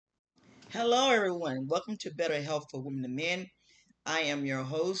Hello, everyone. Welcome to Better Health for Women and Men. I am your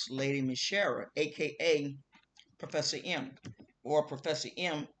host, Lady Michelle, aka Professor M, or Professor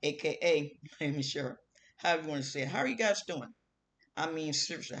M, aka Lady Michelle. However you want to say it. How are you guys doing? I mean,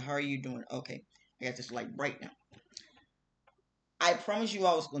 seriously, how are you doing? Okay, I got this light bright now. I promised you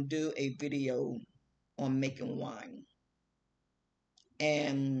I was going to do a video on making wine,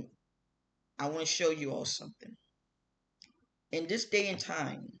 and I want to show you all something. In this day and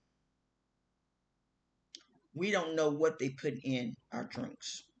time, we don't know what they put in our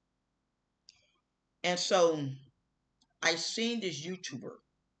drinks. And so I seen this YouTuber.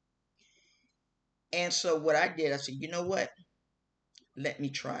 And so what I did, I said, you know what? Let me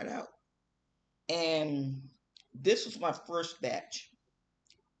try it out. And this was my first batch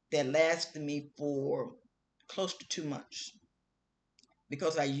that lasted me for close to 2 months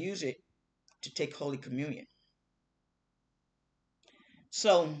because I use it to take Holy Communion.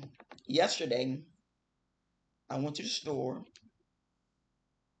 So yesterday, I went to the store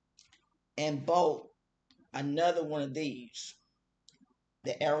and bought another one of these,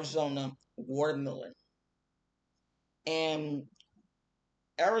 the Arizona watermelon. And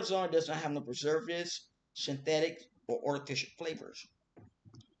Arizona does not have no preservatives, synthetic, or artificial flavors.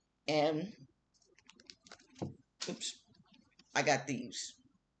 And oops, I got these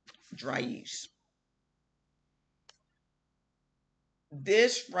dry yeast.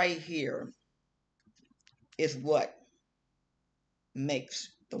 This right here is what makes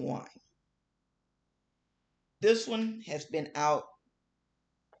the wine. This one has been out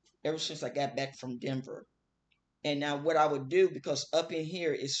ever since I got back from Denver. And now what I would do, because up in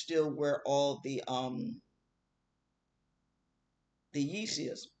here is still where all the yeast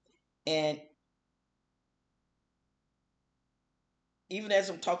is. And even as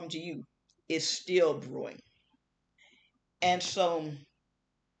I'm talking to you, it's still brewing. And so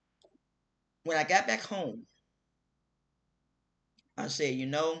when I got back home, I said,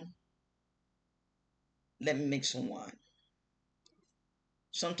 let me make some wine.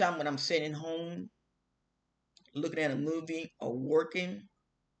 Sometime when I'm sitting home looking at a movie or working,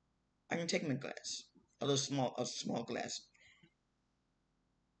 I can take my glass, a small glass.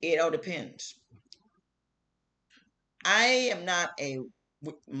 It all depends. I am not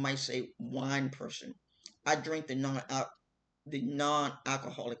might say wine person. I drink the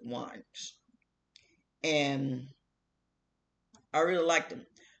non-alcoholic wines, and I really like them.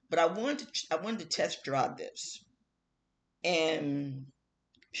 But I wanted to test drive this, and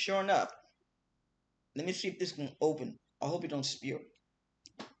sure enough, let me see if this can open. I hope it don't spill.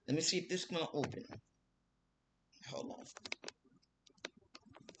 Let me see if this can open. Hold on.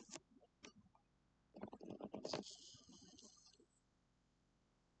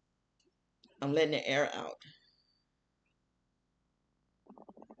 I'm letting the air out.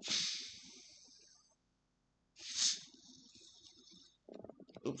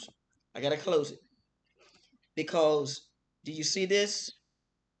 Oops. I gotta close it. Because, do you see this?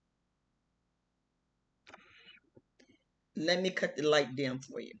 Let me cut the light down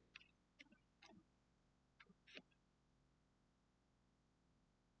for you.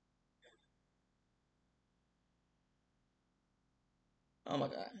 Oh my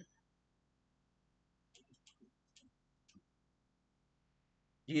God.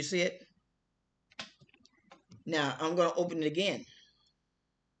 Do you see it? Now, I'm going to open it again.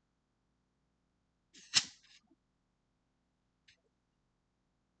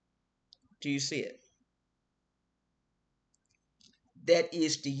 Do you see it? That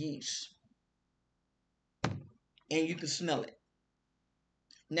is the yeast. And you can smell it.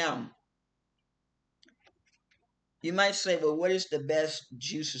 Now, you might say, well, what is the best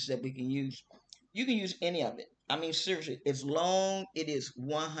juices that we can use? You can use any of it. I mean, seriously, as long it is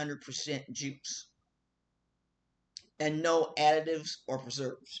 100% juice and no additives or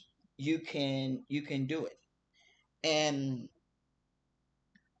preservatives, you can do it. And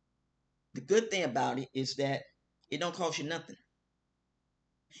the good thing about it is that it don't cost you nothing.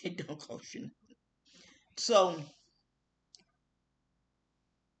 It don't cost you nothing. So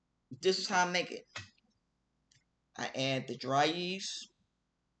this is how I make it. I add the dry yeast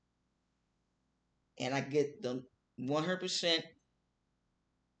and I get the 100%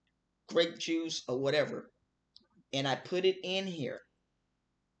 grape juice or whatever, and I put it in here.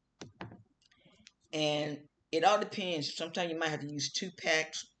 And it all depends. Sometimes you might have to use 2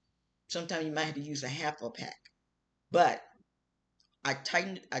 packs. Sometimes you might have to use a half a pack. But I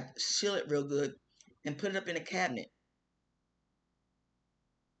seal it real good and put it up in a cabinet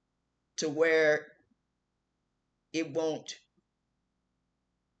to where it won't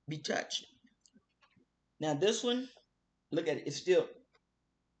be touched. Now this one, look at it. It's still,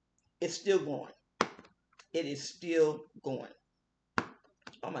 It's still going. It is still going.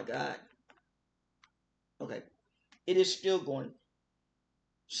 Oh my God. Okay. It is still going.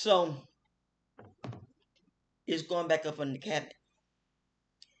 So it's going back up in the cabinet.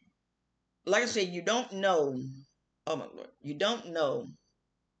 Like I said, you don't know. Oh my Lord. You don't know.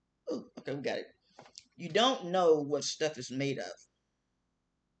 Ooh, okay, we got it. You don't know what stuff is made of.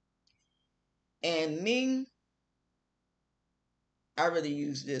 And me, I really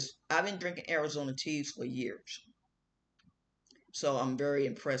use this. I've been drinking Arizona teas for years. So I'm very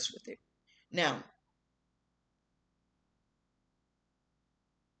impressed with it. Now,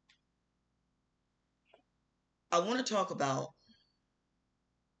 I want to talk about,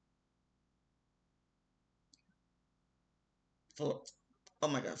 oh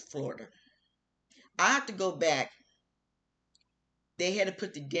my God, Florida. I have to go back. They had to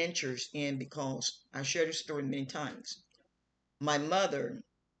put the dentures in because I shared this story many times. My mother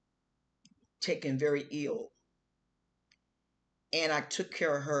taken very ill, and I took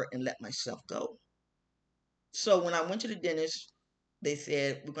care of her and let myself go. So when I went to the dentist, they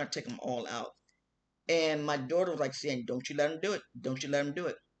said we're gonna take them all out. And my daughter was like saying, "Don't you let them do it? Don't you let them do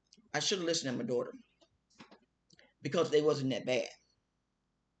it?" I should have listened to my daughter because they wasn't that bad.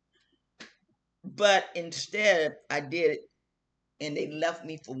 But instead, I did it, and they left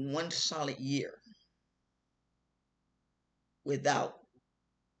me for 1 solid year without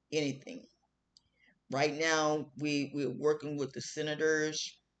anything. Right now, we're working with the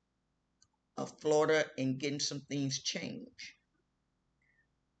senators of Florida and getting some things changed.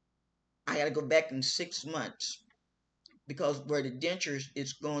 I got to go back in 6 months because where the dentures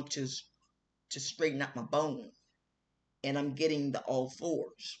is going to straighten out my bone, and I'm getting the all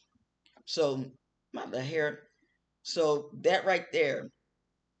fours. So my the hair. So that right there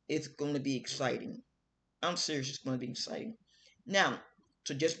is going to be exciting. I'm serious. It's going to be exciting. Now,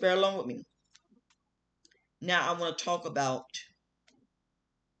 so just bear along with me. Now I want to talk about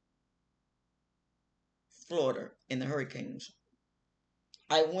Florida and the hurricanes.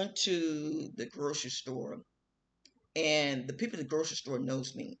 I went to the grocery store, and the people at the grocery store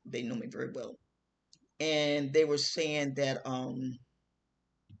knows me. They know me very well, and they were saying that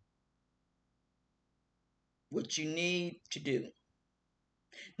what you need to do.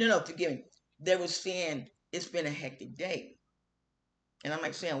 No, no, forgive me. They were saying it's been a hectic day, and I'm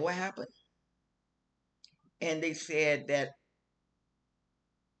like saying, what happened? And they said that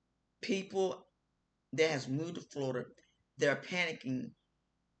people that has moved to Florida, they're panicking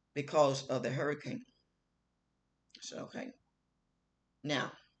because of the hurricane. So okay,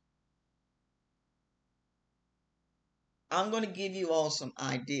 now I'm going to give you all some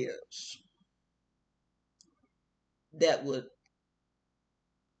ideas that would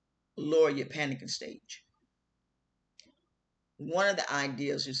lower your panicking stage. One of the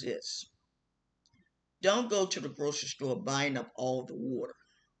ideas is this: don't go to the grocery store buying up all the water.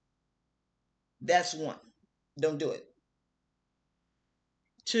 That's one. Don't do it.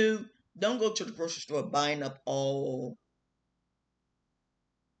 Two, don't go to the grocery store buying up all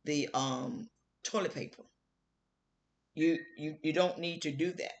the toilet paper. You don't need to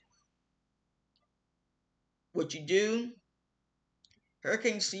do that. What you do,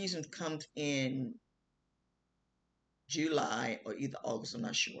 hurricane season comes in July or either August, I'm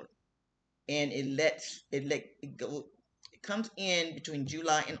not sure. And it go it comes in between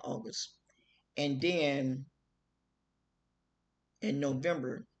July and August. And then in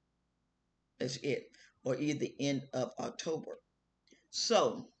November, that's it. Or either the end of October.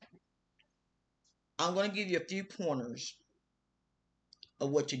 So I'm gonna give you a few pointers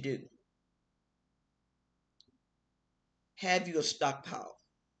of what you do. Have your stockpile.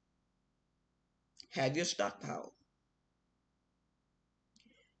 Have your stockpile.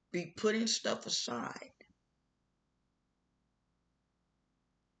 Be putting stuff aside.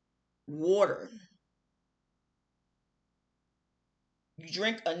 Water. You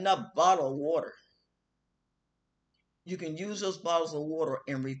drink enough bottle of water. You can use those bottles of water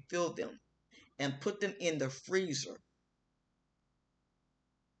and refill them and put them in the freezer.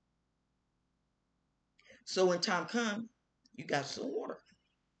 So when time comes, you got some water.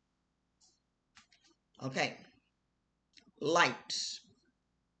 Okay. Lights.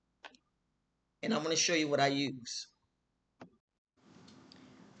 And I'm going to show you what I use.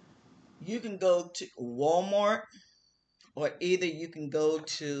 You can go to Walmart, or either you can go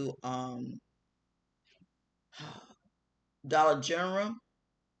to Dollar General,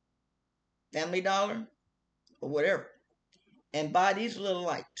 Family Dollar, or whatever, and buy these little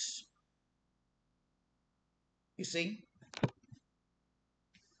lights. You see,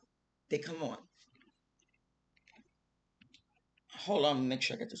 they come on. Hold on, make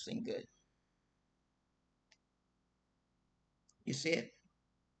sure I get this thing good. You see it?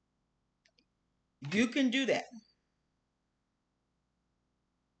 You can do that.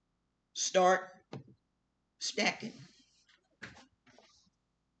 Start stacking.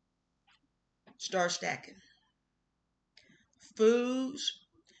 Start stacking. Foods,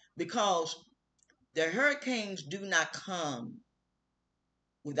 because the hurricanes do not come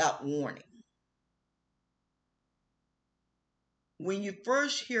without warning. When you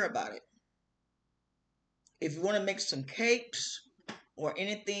first hear about it, if you want to make some cakes or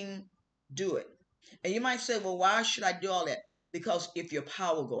anything, do it. And you might say, well, why should I do all that? Because if your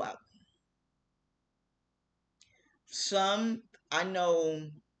power go out, some, I know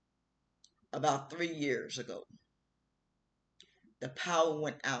about 3 years ago, the power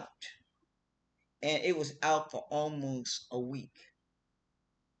went out and it was out for almost a week.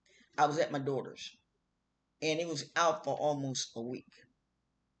 I was at my daughter's and it was out for almost a week.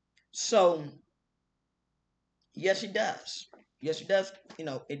 So, yes, it does. Yes, it does.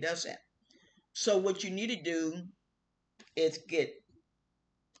 It does that. So, what you need to do is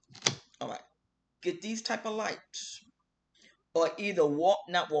all right, get these type of lights, or either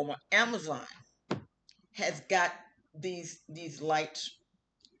not Walmart, Amazon has got these lights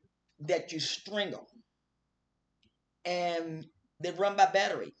that you string them, and they run by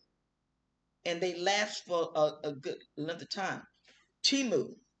battery, and they last for a good length of time. Timu,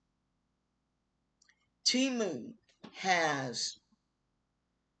 Timu has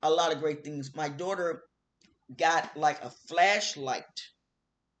a lot of great things. My daughter got like a flashlight,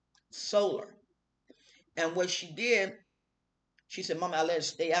 solar, and what she did, she said, "Mama, I let it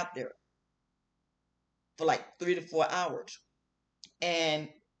stay out there for like 3 to 4 hours," and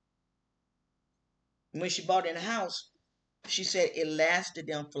when she bought it in the house, she said it lasted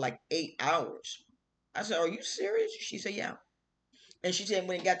them for like 8 hours. I said, "Are you serious?" She said, "Yeah." And she said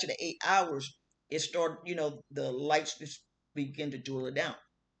when it got to the 8 hours, it started, the lights just begin to dwindle down.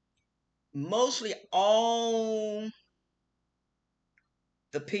 Mostly all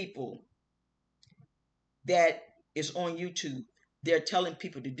the people that is on YouTube, they're telling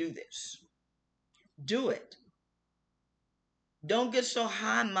people to do this. Do it. Don't get so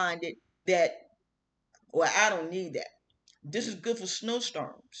high minded that, well, I don't need that. This is good for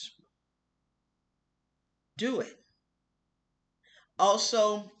snowstorms. Do it.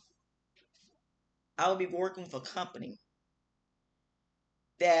 Also, I will be working with a company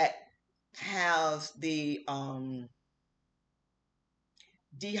that has the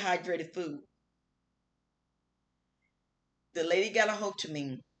dehydrated food. The lady got a hold to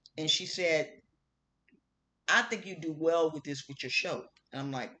me and she said, "I think you do well with this with your show." And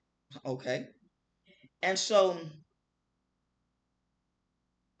I'm like, "Okay." And so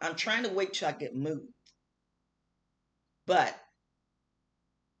I'm trying to wait till I get moved. But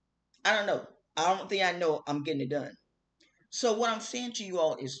I don't know. I don't think I know I'm getting it done. So what I'm saying to you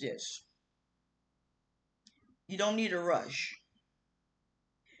all is this. You don't need a rush.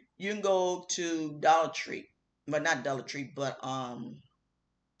 You can go to Dollar Tree. But not Dollar Tree, but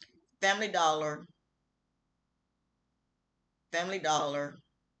Family Dollar, Family Dollar,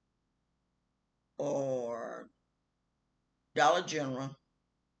 or Dollar General,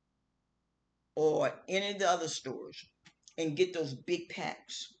 or any of the other stores and get those big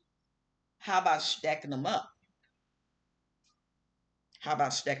packs. How about stacking them up? How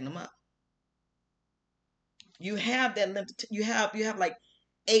about stacking them up? You have that limited. You have like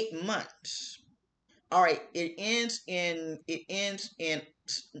 8 months. All right, it ends in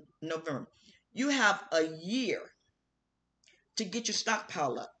November. You have a year to get your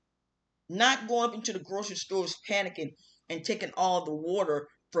stockpile up. Not going up into the grocery stores panicking and taking all the water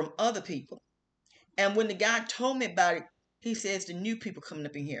from other people. And when the guy told me about it, he says the new people coming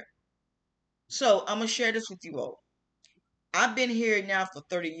up in here. So I'm gonna share this with you all. I've been here now for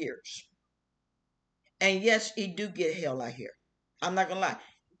 30 years. And yes, it do get hell out here. I'm not gonna lie.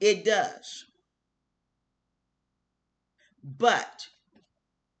 It does. But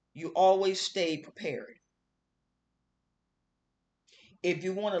you always stay prepared. If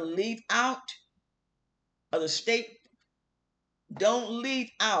you want to leave out of the state, don't leave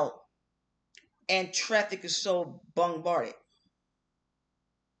out and traffic is so bombarded.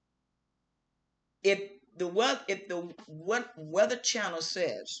 If the weather channel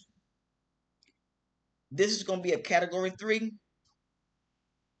says this is going to be a category 3,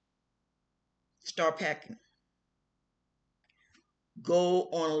 start packing. Go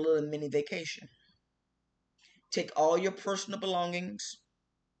on a little mini vacation. Take all your personal belongings,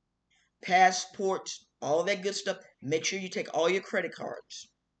 passports, all that good stuff. Make sure you take all your credit cards.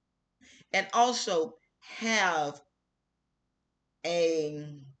 And also have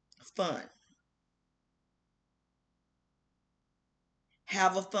a fund.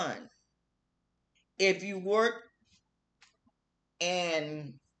 Have a fund. If you work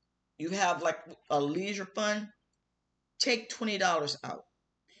and you have like a leisure fund, take $20 out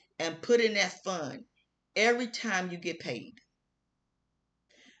and put in that fund every time you get paid.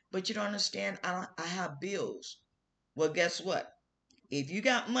 But you don't understand, I have bills. Well, guess what? If you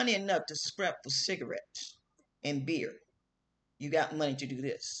got money enough to scrap for cigarettes and beer, you got money to do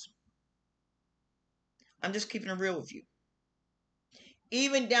this. I'm just keeping it real with you.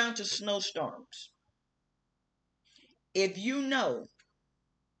 Even down to snowstorms. If you know,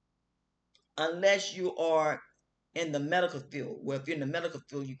 unless you are in the medical field, well, if you're in the medical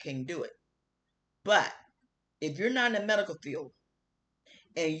field, you can't do it. But if you're not in the medical field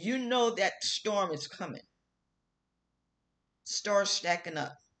and you know that storm is coming, start stacking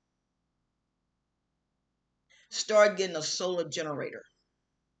up. Start getting a solar generator.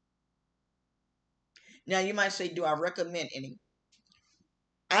 Now you might say, do I recommend any?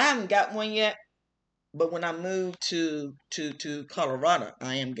 I haven't got one yet, but when I move to Colorado,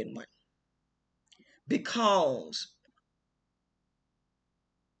 I am getting one. Because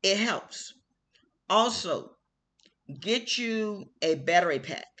it helps. Also, get you a battery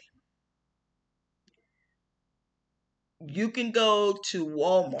pack. You can go to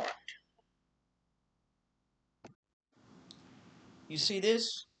Walmart. You see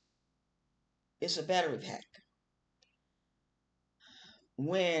this? It's a battery pack.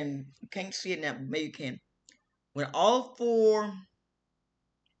 When you can't see it now, maybe you can. When all four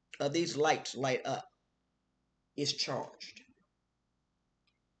of these lights light up, it's charged.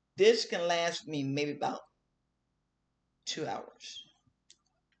 This can last me maybe about 2 hours.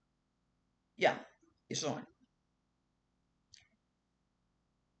 Yeah, it's on.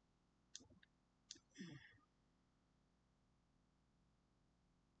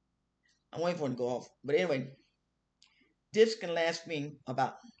 I'm waiting for it to go off. But anyway, this can last me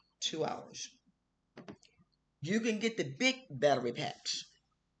about 2 hours. You can get the big battery packs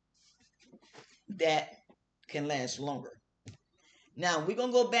that can last longer. Now, we're going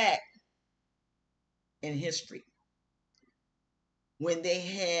to go back in history when they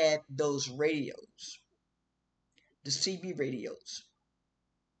had those radios, the CB radios.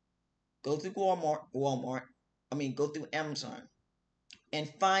 Go through go through Amazon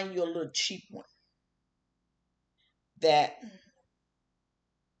and find you a little cheap one that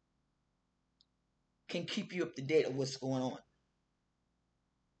can keep you up to date on what's going on.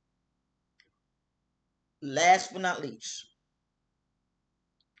 Last but not least,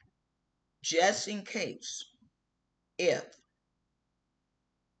 just in case, if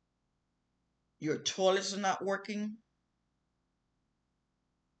your toilets are not working,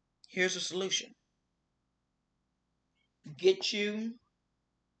 here's a solution. Get you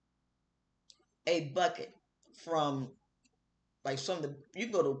a bucket from like some of the, you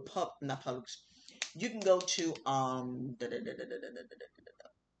can go to not Publix, you can go to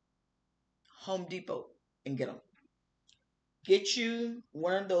Home Depot and get them. Get you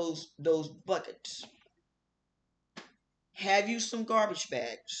one of those buckets. Have you some garbage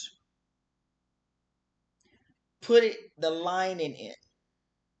bags. Put the lining in.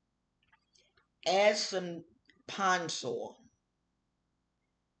 Add some pond soil.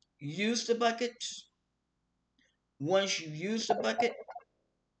 Use the buckets. Once you use the bucket,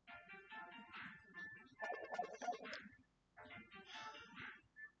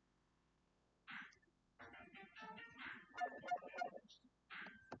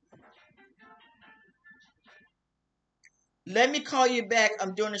 let me call you back.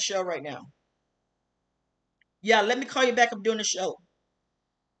 I'm doing a show right now. Yeah, let me call you back. I'm doing a show.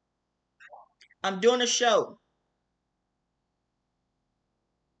 I'm doing a show.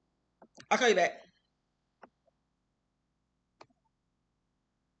 I'll call you back.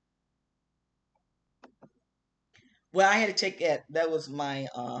 Well, I had to take that. That was my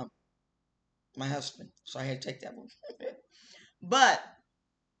husband, so I had to take that one. But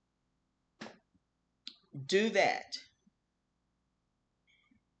do that,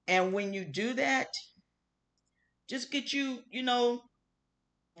 and when you do that, just get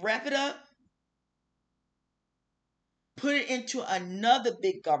wrap it up, put it into another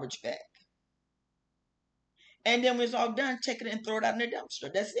big garbage bag, and then when it's all done, take it and throw it out in the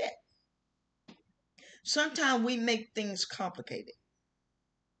dumpster. That's it. Sometimes we make things complicated,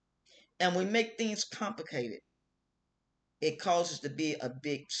 and we make things complicated. It causes to be a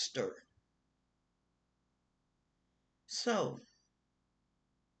big stir. So,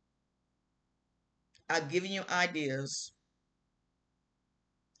 I've given you ideas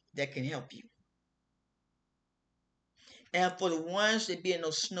that can help you. And for the ones that be in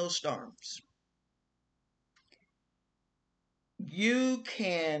those snowstorms, you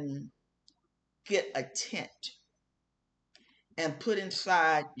can get a tent and put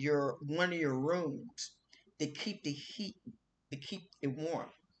inside your one of your rooms to keep the heat, to keep it warm.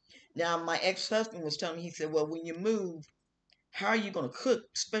 Now, my ex-husband was telling me, he said, well, when you move, how are you going to cook,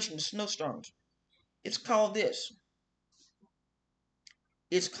 especially in the snowstorms? It's called this.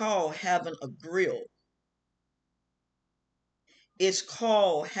 It's called having a grill. It's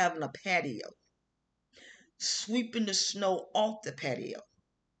called having a patio. Sweeping the snow off the patio,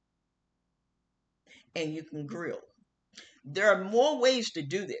 and you can grill. There are more ways to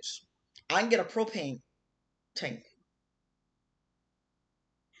do this. I can get a propane tank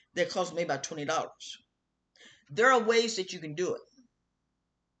that costs me about $20. There are ways that you can do it.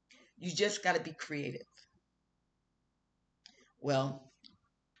 You just got to be creative. Well,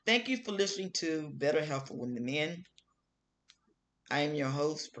 thank you for listening to Better Health for Women and Men. I am your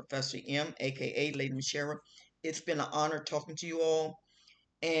host, Professor M, aka Lady Michelle. It's been an honor talking to you all,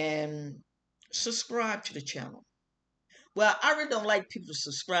 and subscribe to the channel. Well, I really don't like people to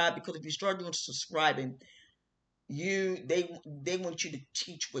subscribe, because if you start doing subscribing, they want you to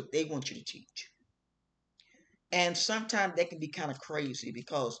teach what they want you to teach. And sometimes that can be kind of crazy,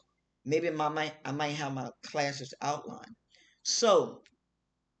 because maybe I might have my classes outlined. So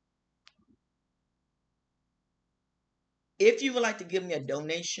if you would like to give me a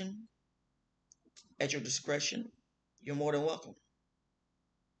donation at your discretion, you're more than welcome.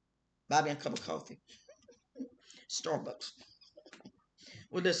 Buy me a cup of coffee. Starbucks.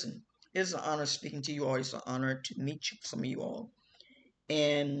 Well, listen, it's an honor speaking to you all. It's an honor to meet some of you all.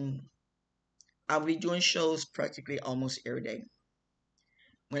 And I'll be doing shows practically almost every day.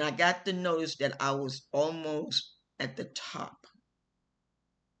 When I got the notice that I was almost at the top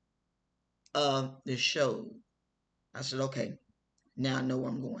of the show, I said, okay, now I know where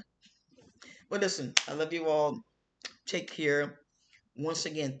I'm going. Well, listen, I love you all. Take care. Once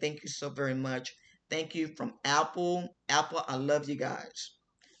again, thank you so very much. Thank you from Apple. Apple, I love you guys.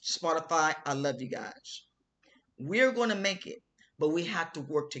 Spotify, I love you guys. We're going to make it, but we have to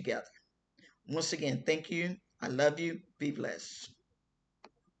work together. Once again, thank you. I love you. Be blessed.